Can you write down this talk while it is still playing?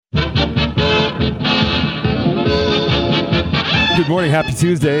Good morning. Happy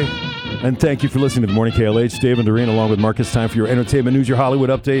Tuesday. And thank you for listening to the Morning KLH. Dave and Doreen along with Marcus. Time for your entertainment news, your Hollywood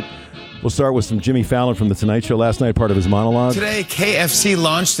update. We'll start with some Jimmy Fallon from The Tonight Show last night, part of his monologue. Today, KFC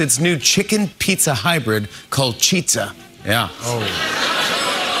launched its new chicken pizza hybrid called Chizza. Yeah.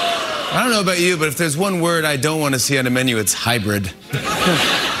 I don't know about you, but if there's one word I don't want to see on a menu, it's hybrid.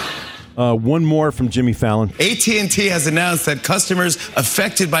 One more from Jimmy Fallon. AT&T has announced that customers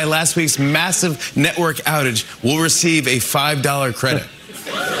affected by last week's massive network outage will receive a $5 credit.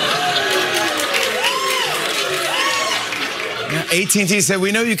 AT&T said,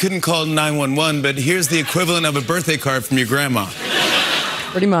 we know you couldn't call 911, but here's the equivalent of a birthday card from your grandma.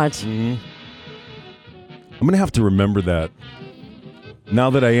 Pretty much. Mm-hmm. I'm going to have to remember that. Now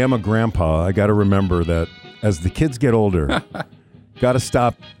that I am a grandpa, I got to remember that as the kids get older, got to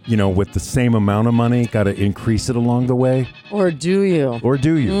stop, with the same amount of money, got to increase it along the way. Or do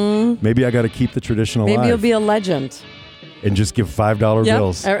you? Maybe I got to keep the tradition alive. Maybe you'll be a legend. And just give $5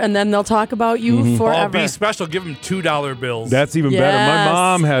 bills. And then they'll talk about you forever. Oh, be special. Give them $2 bills. That's even better. My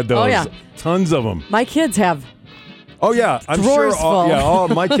mom had those. Oh, yeah. Tons of them. My kids have. Oh, yeah. I'm drawers sure. full. All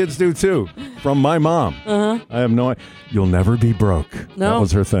my kids do, too. From my mom. I have no idea. You'll never be broke. No. That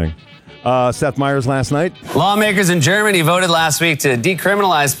was her thing. Seth Meyers last night. Lawmakers in Germany voted last week to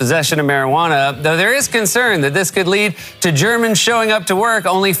decriminalize possession of marijuana, though there is concern that this could lead to Germans showing up to work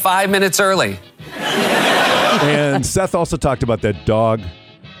only 5 minutes early. And Seth also talked about that dog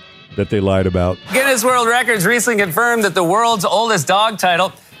that they lied about. Guinness World Records recently confirmed that the world's oldest dog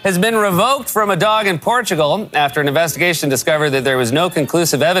title has been revoked from a dog in Portugal after an investigation discovered that there was no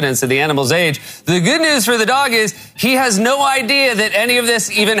conclusive evidence of the animal's age. The good news for the dog is he has no idea that any of this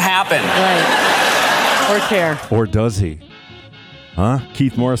even happened. Right. Or care. Or does he? Huh?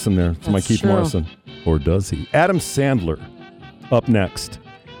 Keith Morrison there. It's my That's Keith true. Morrison. Or does he? Adam Sandler up next.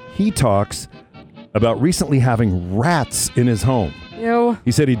 He talks about recently having rats in his home. Ew.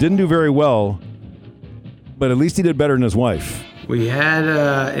 He said he didn't do very well, but at least he did better than his wife. We had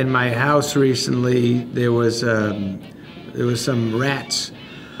in my house recently. There was some rats.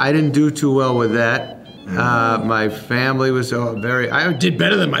 I didn't do too well with that. My family was I did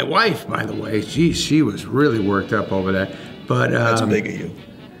better than my wife, by the way. She was really worked up over that. But that's big of you.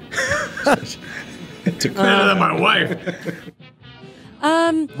 Took better than my wife.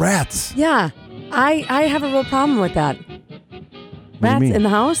 Rats. Yeah. I have a real problem with that. Rats in the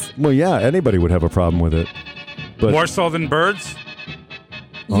house? Well, yeah, anybody would have a problem with it. But More so than birds?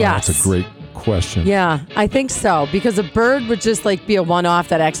 Yes. That's a great question. Yeah, I think so. Because a bird would just be a one-off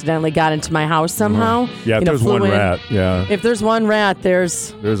that accidentally got into my house somehow. Yeah, if there's one rat, yeah. If there's one rat,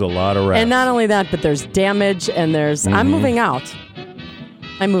 there's a lot of rats. And not only that, but there's damage and there's... I'm moving out.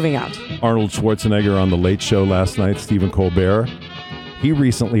 Arnold Schwarzenegger on The Late Show last night, Stephen Colbert. He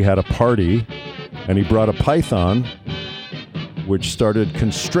recently had a party, and he brought a python, which started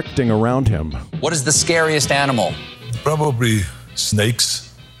constricting around him. What is the scariest animal? Probably snakes.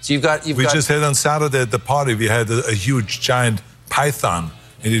 So we just had on Saturday at the party, we had a huge giant python,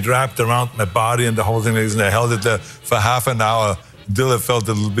 and it wrapped around my body and the whole thing, and I held it there for half an hour until I felt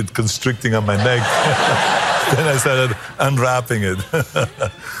a little bit constricting on my neck. Then I started unwrapping it.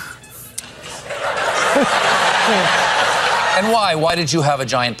 And why? Why did you have a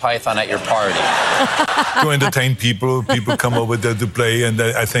giant python at your party? To entertain people. People come over there to play, and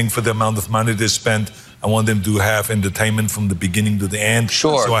I think for the amount of money they spend, I want them to have entertainment from the beginning to the end.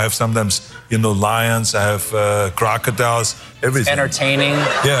 Sure. So I have sometimes, lions, I have crocodiles, everything. Entertaining.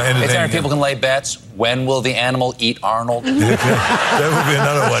 Yeah, entertaining. People can lay bets. When will the animal eat Arnold? That would be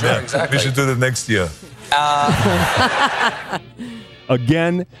another one. Sure, Yeah. exactly. We should do that next year.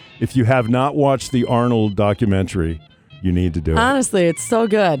 Again, if you have not watched the Arnold documentary, you need to do it. Honestly, it's so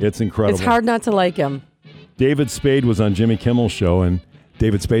good. It's incredible. It's hard not to like him. David Spade was on Jimmy Kimmel's show, and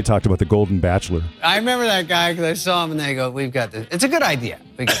David Spade talked about the Golden Bachelor. I remember that guy because I saw him and they go, we've got this. It's a good idea.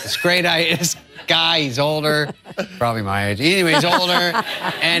 We got this great idea. This guy, he's older, probably my age. Anyway, he's older,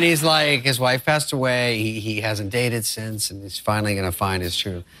 and he's like, his wife passed away. He hasn't dated since, and he's finally going to find his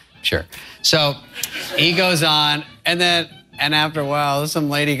true. Sure. So he goes on, and after a while, some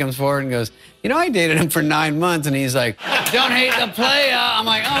lady comes forward and goes, I dated him for 9 months, and he's like, don't hate the playa. I'm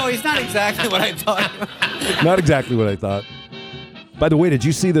like, oh, he's not exactly what I thought. Not exactly what I thought. By the way, did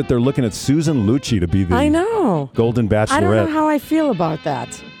you see that they're looking at Susan Lucci to be the Golden Bachelorette? I don't know how I feel about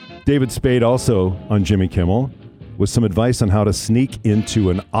that. David Spade also on Jimmy Kimmel with some advice on how to sneak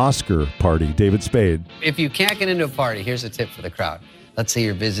into an Oscar party. David Spade. If you can't get into a party, here's a tip for the crowd. Let's say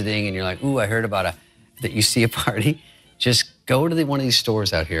you're visiting and you're like, ooh, I heard about that you see a party. Just go to one of these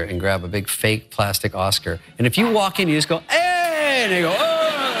stores out here and grab a big fake plastic Oscar. And if you walk in, you just go, hey, and they go,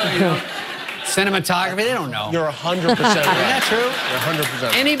 oh, Cinematography, they don't know. You're 100% right. Isn't that true? You're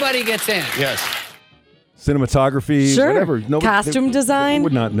 100%. Anybody gets in. Yes. Cinematography, Sure. whatever. Costume design? They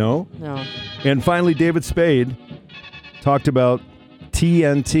would not know. No. And finally, David Spade talked about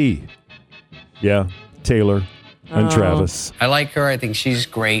TNT. Yeah, Taylor and Travis. I like her. I think she's a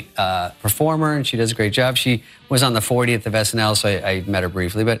great performer, and she does a great job. She was on the 40th of SNL, so I met her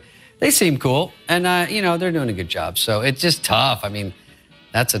briefly, but they seem cool, and they're doing a good job. So it's just tough. I mean,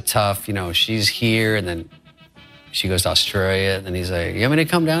 that's a tough. She's here, and then she goes to Australia, and then he's like, "You want me to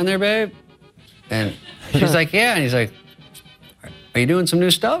come down there, babe?" And she's like, "Yeah," and he's like, "Are you doing some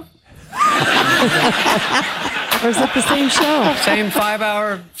new stuff?" Or is it the same show? Same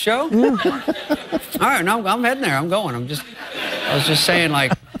 5-hour show? All right, no, I'm heading there. I'm going. I was just saying,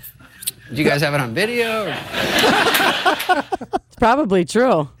 like, do you guys have it on video? It's probably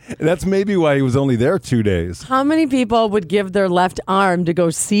true. That's maybe why he was only there 2 days. How many people would give their left arm to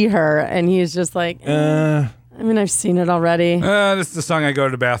go see her? And he's just like, I've seen it already. This is the song I go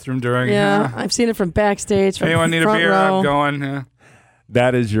to the bathroom during. Yeah, I've seen it from backstage, from Anyone need a front beer? row. I'm going. Yeah.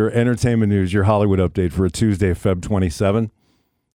 That is your entertainment news, your Hollywood update for a Tuesday, Feb 27.